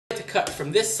cut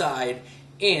from this side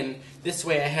in. This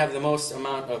way I have the most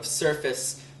amount of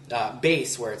surface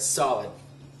base where it's solid.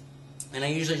 And I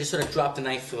usually just sort of drop the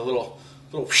knife with a little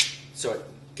whoosh, so it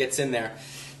gets in there.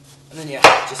 And then yeah,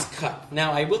 just cut.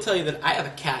 Now I will tell you that I have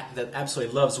a cat that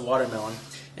absolutely loves watermelon.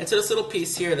 And so this little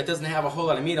piece here that doesn't have a whole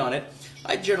lot of meat on it,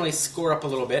 I generally score up a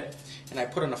little bit and I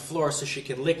put on the floor so she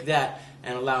can lick that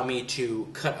and allow me to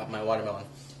cut up my watermelon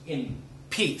in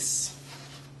piece.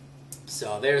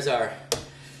 So there's our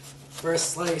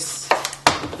first slice.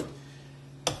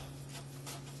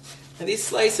 Now these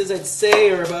slices I'd say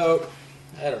are about,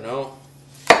 I don't know,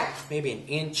 maybe an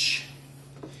inch,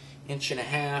 inch and a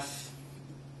half.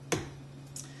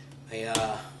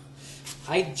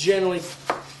 I generally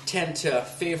tend to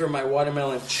favor my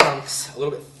watermelon chunks a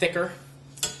little bit thicker.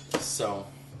 So,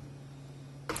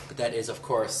 but that is of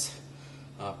course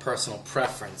personal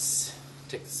preference.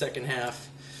 Take the second half,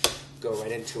 go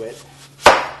right into it.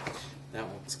 That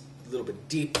one's a little bit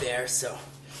deep there, so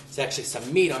there's actually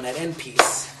some meat on that end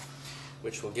piece,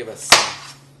 which will give us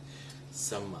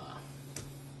some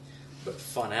but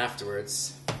fun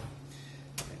afterwards.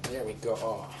 And there we go.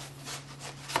 Oh.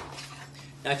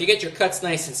 Now if you get your cuts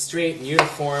nice and straight and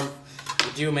uniform,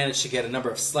 you do manage to get a number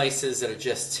of slices that are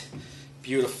just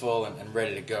beautiful and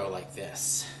ready to go like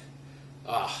this.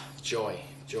 Ah, joy,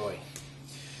 joy.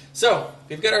 So,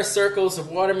 we've got our circles of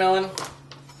watermelon,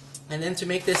 and then to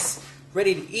make this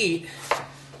ready to eat,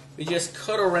 we just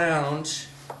cut around,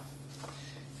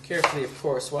 carefully of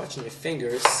course, watching your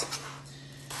fingers,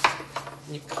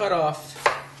 and you cut off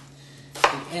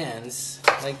the ends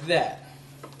like that.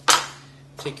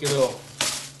 Take your little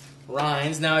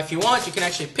rinds. Now if you want, you can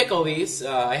actually pickle these.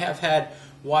 I have had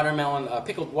watermelon,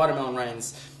 pickled watermelon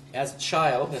rinds as a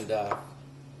child, and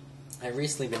I've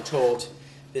recently been told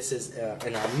this is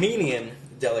an Armenian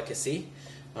delicacy.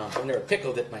 I've never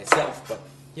pickled it myself, but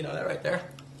you know that right there.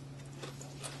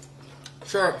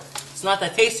 Sure, it's not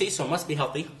that tasty, so it must be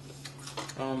healthy.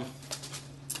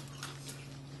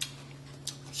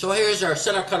 So here's our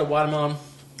center cut of watermelon.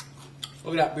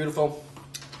 Look at that, beautiful.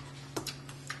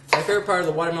 My favorite part of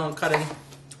the watermelon cutting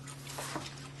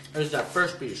is that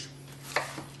first piece.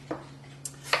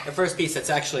 The first piece that's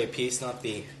actually a piece, not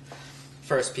the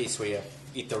first piece where you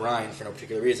eat the rind for no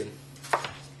particular reason.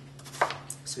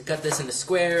 So we cut this into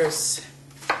squares.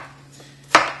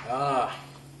 And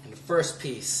the first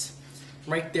piece,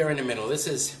 right there in the middle. This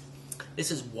is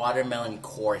watermelon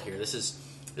core here. This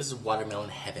is watermelon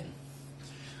heaven.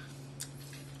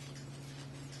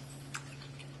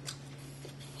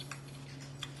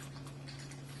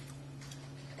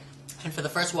 And for the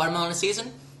first watermelon of the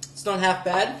season, it's not half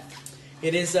bad.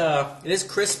 It is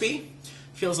crispy.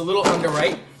 Feels a little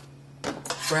underripe.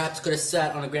 Perhaps could have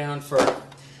sat on the ground for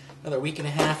another week and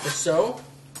a half or so.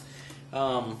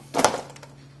 But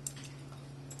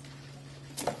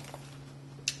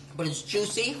it's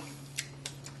juicy.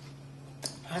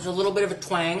 Has a little bit of a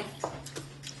twang.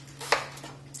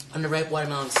 Underripe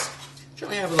watermelons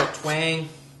generally have a little twang.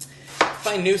 If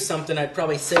I knew something, I'd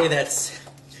probably say that's,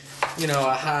 you know,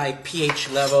 a high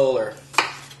pH level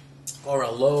or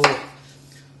a low,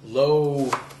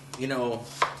 you know,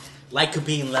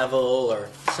 lycopene level or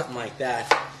something like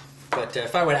that. But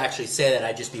if I would actually say that,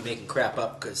 I'd just be making crap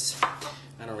up because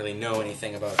I don't really know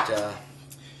anything about the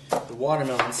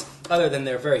watermelons, other than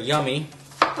they're very yummy.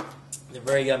 They're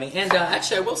very yummy, and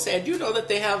actually, I will say I do know that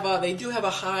they do have a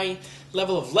high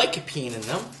level of lycopene in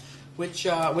them, which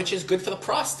is good for the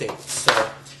prostate. So,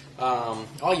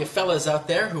 all you fellas out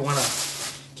there who want to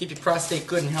keep your prostate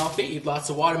good and healthy, eat lots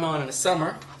of watermelon in the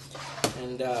summer,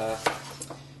 and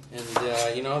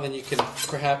you know, then you can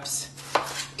perhaps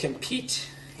compete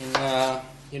in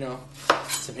you know,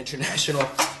 some international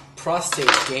prostate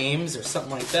games or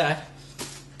something like that.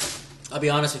 I'll be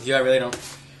honest with you, I really don't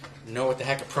know what the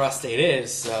heck a prostate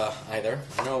is either.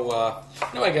 I know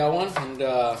I got one, and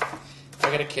I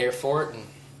got to care for it, and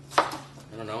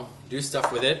I don't know, do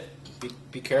stuff with it.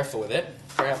 Be careful with it.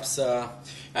 Perhaps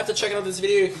after checking out this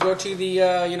video, you can go to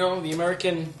the you know, the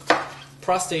American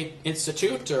Prostate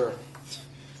Institute or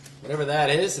whatever that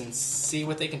is, and see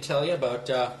what they can tell you about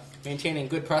maintaining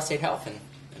good prostate health and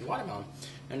watermelon.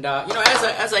 And you know,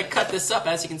 as I cut this up,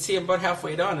 as you can see, I'm about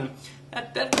halfway done, and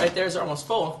that right there is almost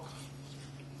full.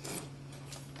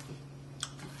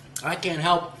 I can't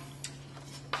help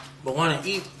but want to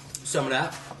eat some of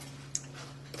that.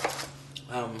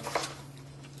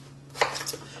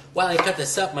 While I cut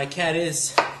this up, my cat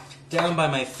is down by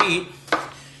my feet.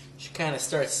 She kind of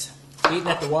starts eating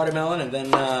at the watermelon and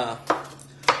then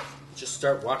just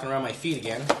start walking around my feet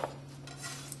again.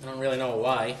 I don't really know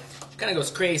why. She kind of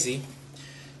goes crazy.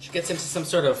 She gets into some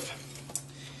sort of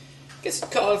guess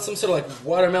you'd call it some sort of like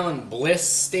watermelon bliss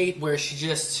state where she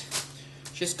just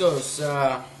goes,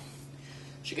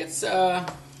 she gets,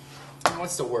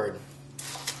 what's the word?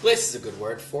 Bliss is a good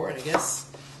word for it, I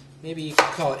guess. Maybe you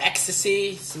could call it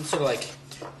ecstasy, some sort of like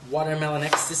watermelon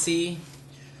ecstasy.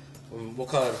 We'll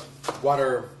call it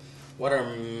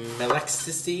watermelon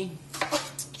ecstasy.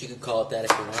 You could call it that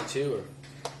if you want to, or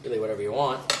really whatever you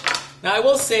want. Now I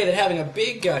will say that having a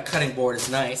big cutting board is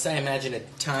nice. I imagine a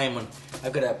time when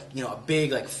I've got a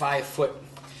big like 5-foot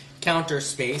counter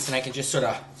space, and I can just sort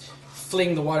of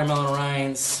fling the watermelon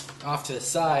rinds off to the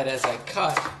side as I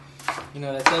cut.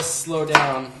 That does slow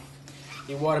down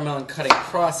the watermelon cutting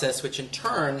process, which in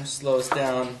turn slows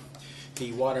down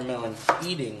the watermelon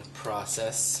eating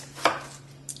process,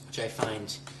 which I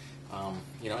find,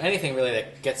 anything really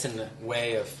that gets in the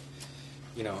way of,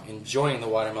 enjoying the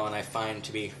watermelon, I find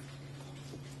to be,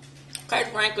 quite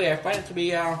frankly, I find it to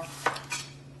be a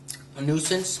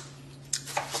nuisance.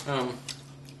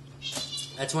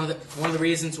 That's one of the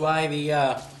reasons why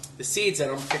the seeds I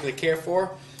don't particularly care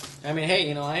for. I mean,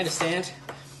 hey, I understand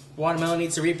watermelon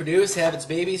needs to reproduce, have its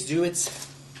babies, do its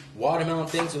watermelon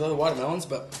things with other watermelons,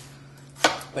 but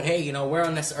hey, we're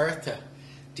on this earth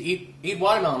to eat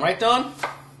watermelon, right, Dawn?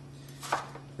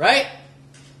 Right?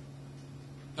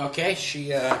 Okay, she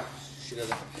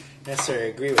doesn't necessarily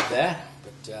agree with that,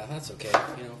 but that's okay.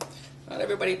 Not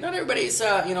everybody's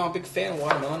a big fan of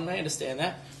watermelon. I understand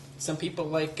that. Some people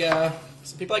like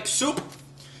soup.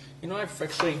 I've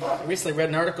actually recently read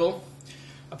an article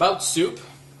about soup.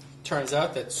 Turns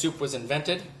out that soup was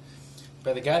invented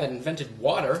by the guy that invented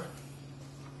water.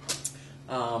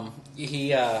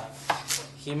 He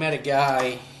met a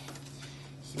guy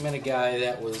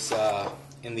that was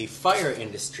in the fire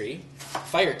industry,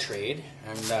 fire trade,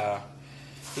 and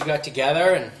he got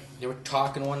together and they were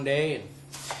talking one day, and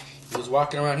he was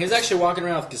walking around. He was actually walking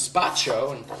around with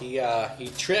gazpacho, and he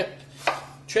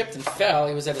tripped and fell.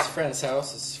 He was at his friend's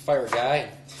house, this fire guy.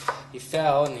 He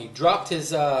fell and he dropped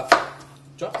his bottle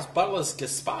of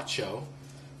gazpacho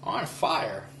on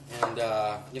fire, and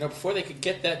before they could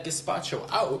get that gazpacho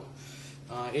out,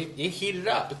 it heated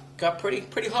up. It got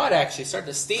pretty hot actually. It started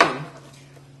to steam.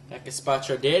 That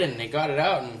gazpacho did, and they got it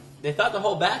out, and they thought the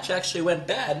whole batch actually went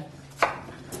bad.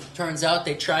 Turns out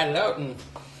they tried it out, and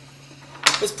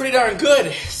it was pretty darn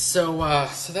good. So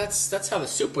that's how the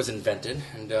soup was invented,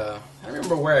 and I don't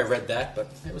remember where I read that,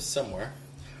 but it was somewhere.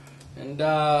 And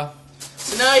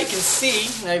so now you can see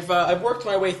I've worked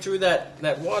my way through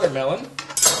that watermelon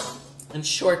in a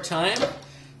short time.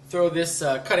 Throw this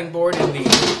cutting board in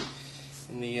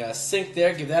the sink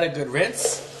there. Give that a good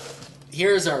rinse.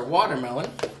 Here's our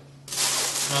watermelon.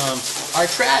 Our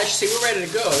trash. See, we're ready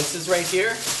to go. This is right here.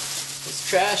 This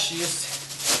trash, you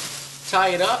just tie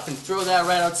it up and throw that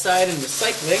right outside in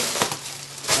recycling.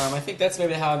 I think that's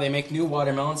maybe how they make new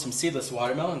watermelons from seedless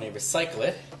watermelon. They recycle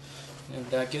it. And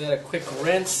give that a quick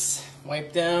rinse.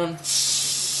 Wipe down.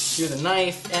 Do the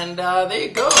knife. And there you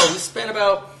go. We spent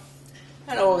about,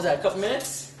 I don't know, what was that, a couple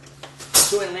minutes?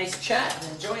 Doing a nice chat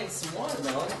and enjoying some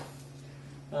watermelon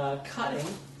cutting.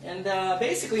 And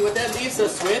basically what that leaves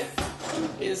us with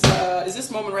is this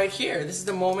moment right here. This is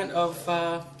the moment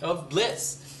of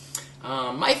bliss.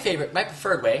 My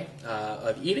preferred way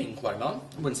of eating watermelon,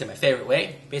 I wouldn't say my favorite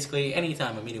way, basically any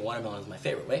time I'm eating watermelon is my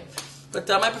favorite way, but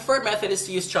my preferred method is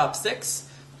to use chopsticks,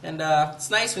 and it's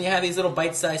nice when you have these little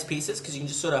bite-sized pieces because you can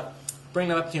just sort of bring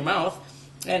them up to your mouth,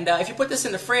 and if you put this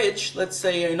in the fridge, let's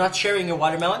say you're not sharing your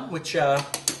watermelon, which,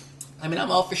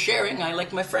 I'm all for sharing, I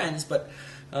like my friends, but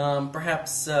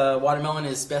perhaps watermelon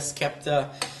is best kept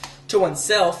to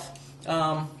oneself.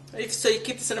 So you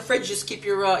keep this in the fridge, just keep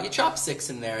your chopsticks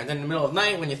in there, and then in the middle of the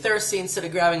night when you're thirsty, instead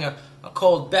of grabbing a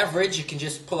cold beverage, you can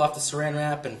just pull off the saran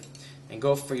wrap and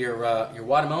go for your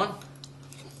watermelon.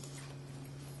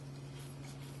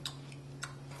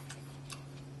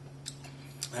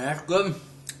 And that's good.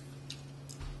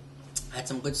 That's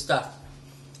some good stuff.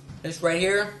 This right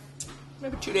here,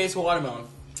 maybe 2 days of watermelon.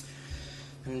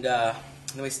 And then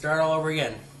we start all over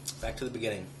again, back to the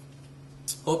beginning.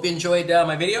 Hope you enjoyed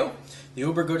my video. The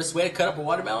uber-goodest way to cut up a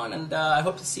watermelon, and I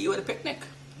hope to see you at a picnic.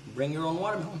 Bring your own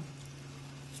watermelon.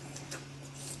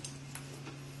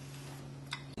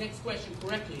 Next question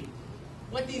correctly.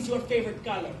 What is your favorite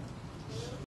color?